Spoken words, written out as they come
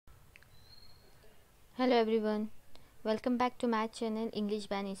Hello everyone, welcome back to my channel English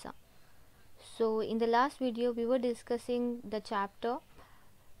by Nisa. So in the last video we were discussing the chapter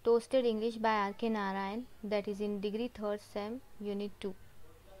Toasted English by R.K.Narayan, that is in degree 3rd sem unit 2.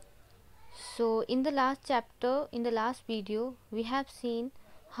 So in the last video we have seen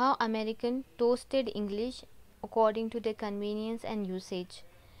how American toasted English according to their convenience and usage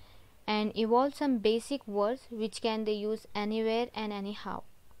and evolved some basic words which can they use anywhere and anyhow.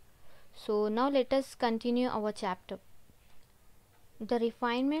 So now let us continue our chapter. The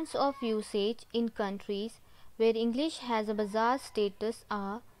refinements of usage in countries where English has a bizarre status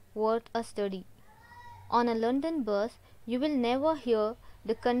are worth a study. On a London bus, you will never hear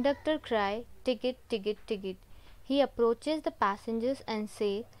the conductor cry, "Ticket, ticket, ticket." He approaches the passengers and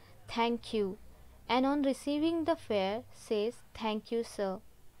says, "Thank you," and on receiving the fare says, "Thank you, sir."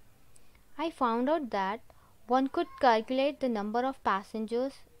 I found out that one could calculate the number of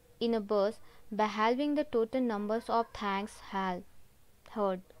passengers in a bus by halving the total numbers of thanks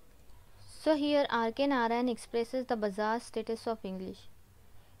heard. So here R.K.Narayan expresses the bizarre status of English.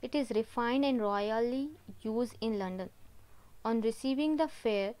 It is refined and royally used in London. On receiving the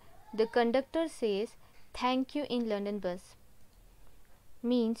fare, the conductor says "Thank you" in London bus.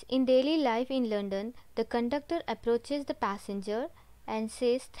 Means in daily life in London, the conductor approaches the passenger and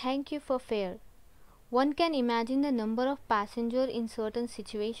says "Thank you for fare." One can imagine the number of passengers in certain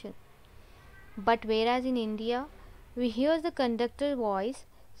situation. But whereas in India, we hear the conductor voice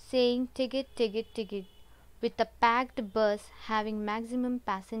saying "Ticket, ticket, ticket" with a packed bus having maximum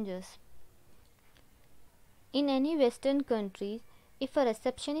passengers. In any Western countries, if a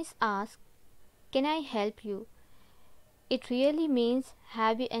receptionist asks, "Can I help you?" it really means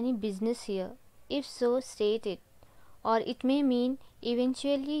 "Have you any business here? If so, state it." Or it may mean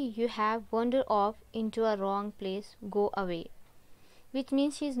eventually you have wandered off into a wrong place, go away. Which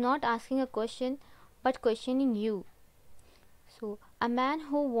means she is not asking a question but questioning you. So, a man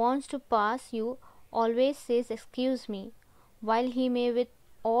who wants to pass you always says "Excuse me," while he may with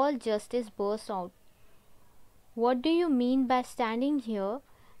all justice burst out, "What do you mean by standing here,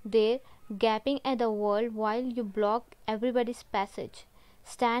 there, gaping at the world while you block everybody's passage?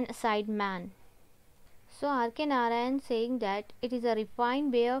 Stand aside, man." So R.K. Narayan saying that it is a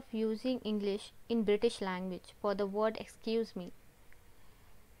refined way of using English in British language for the word "excuse me."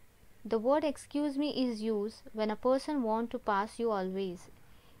 The word "excuse me" is used when a person wants to pass you always.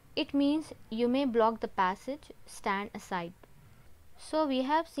 It means you may block the passage, stand aside. So we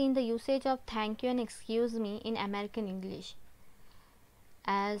have seen the usage of "thank you" and "excuse me" in American English.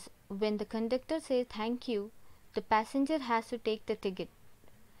 As when the conductor says "thank you," the passenger has to take the ticket.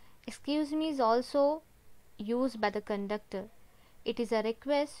 "Excuse me" is also used by the conductor. It is a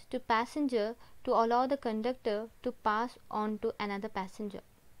request to passenger to allow the conductor to pass on to another passenger.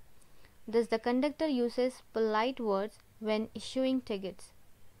 Thus the conductor uses polite words when issuing tickets.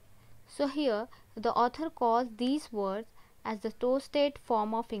 So here the author calls these words as the toasted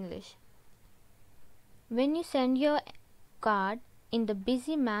form of English. When you send your card in, the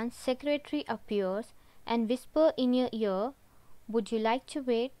busy man's secretary appears and whispers in your ear, "Would you like to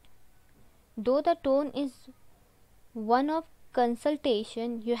wait?" Though the tone is one of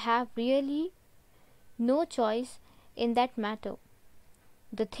consultation, you have really no choice in that matter.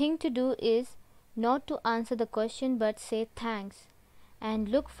 The thing to do is not to answer the question but say "thanks"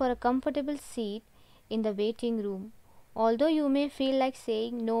 and look for a comfortable seat in the waiting room. Although you may feel like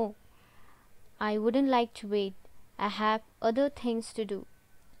saying, "No, I wouldn't like to wait. I have other things to do."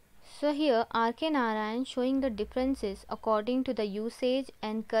 So here R.K. Narayan showing the differences according to the usage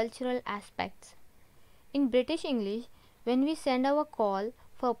and cultural aspects. In British English, when we send our call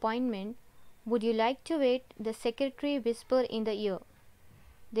for appointment, "Would you like to wait?" the secretary whisper in the ear.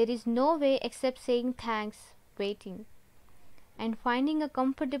 There is no way except saying "thanks," waiting, and finding a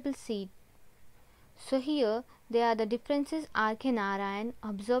comfortable seat. So here there are the differences R.K. Narayan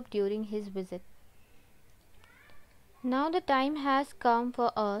observed during his visit. Now the time has come for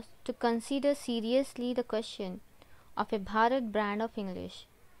us to consider seriously the question of a Bharat brand of English.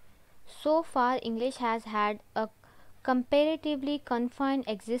 So far English has had a comparatively confined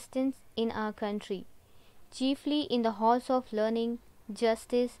existence in our country, chiefly in the halls of learning,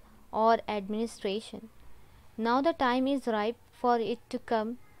 justice, or administration. Now the time is ripe for it to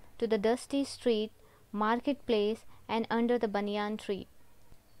come to the dusty street, marketplace, and under the banyan tree.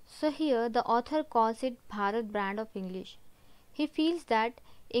 So here the author calls it Bharat brand of English. He feels that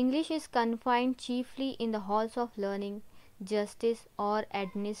English is confined chiefly in the halls of learning, justice, or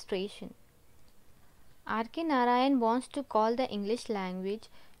administration. R.K. Narayan wants to call the English language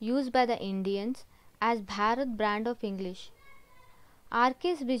used by the Indians as Bharat brand of English.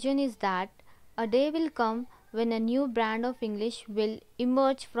 R.K.'s vision is that A day will come when a new brand of English will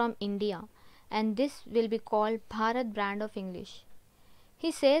emerge from India, and this will be called Bharat brand of English.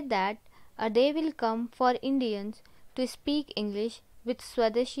 He said that a day will come for Indians to speak English with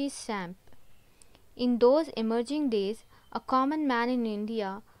Swadeshi stamp. In those emerging days, a common man in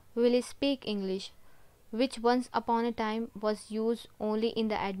India will speak English, which once upon a time was used only in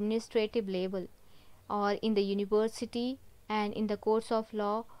the administrative level, or in the university and in the courts of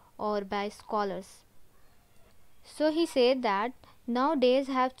law or by scholars. So he said that now days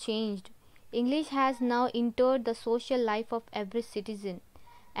have changed. English has now entered the social life of every citizen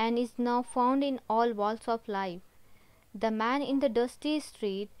and is now found in all walks of life. The man in the dusty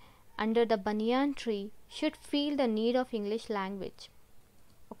street under the banyan tree should feel the need of English language.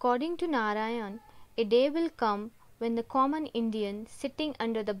 According to Narayan, a day will come when the common Indian sitting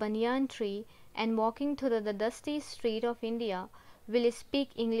under the banyan tree and walking through the dusty street of India will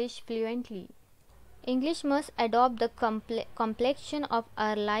speak English fluently. English must adopt the complexion of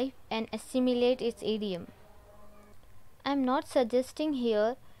our life and assimilate its idiom. I am not suggesting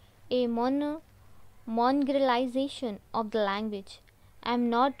here a mongrelization of the language. I am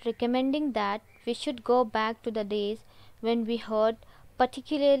not recommending that we should go back to the days when we heard,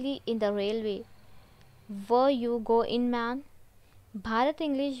 particularly in the railway, "Were you go in, man?" Bharat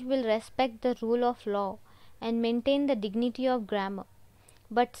English will respect the rule of law and maintain the dignity of grammar,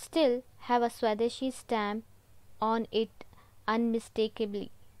 but still have a Swadeshi stamp on it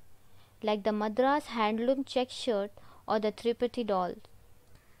unmistakably, like the Madras handloom check shirt or the Tripati doll.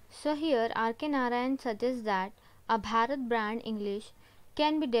 So here R.K.Narayan suggests that a Bharat brand English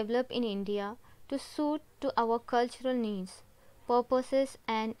can be developed in India to suit to our cultural needs, purposes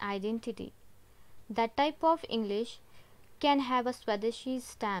and identity. That type of English can have a Swadeshi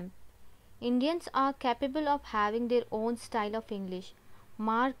stamp. Indians are capable of having their own style of English,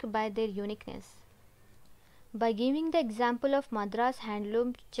 marked by their uniqueness. By giving the example of Madras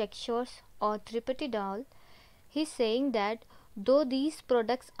handloom check shirts or Tripati doll, he is saying that though these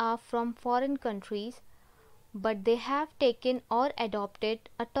products are from foreign countries, but they have taken or adopted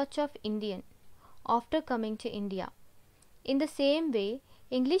a touch of Indian after coming to India. In the same way,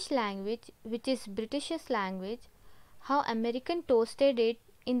 English language, which is British's language, how American toasted it,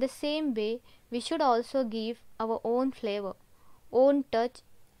 in the same way we should also give our own flavor, own touch,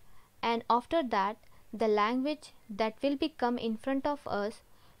 and after that the language that will become in front of us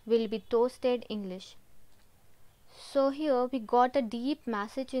will be toasted English. So here we got a deep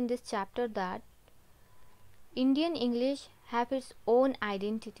message in this chapter that Indian English have its own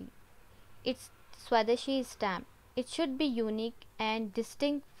identity, its Swadeshi stamp. It should be unique and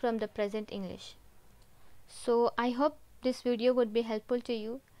distinct from the present English. So I hope this video would be helpful to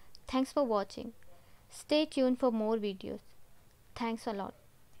you. Thanks for watching. Stay tuned for more videos. Thanks a lot.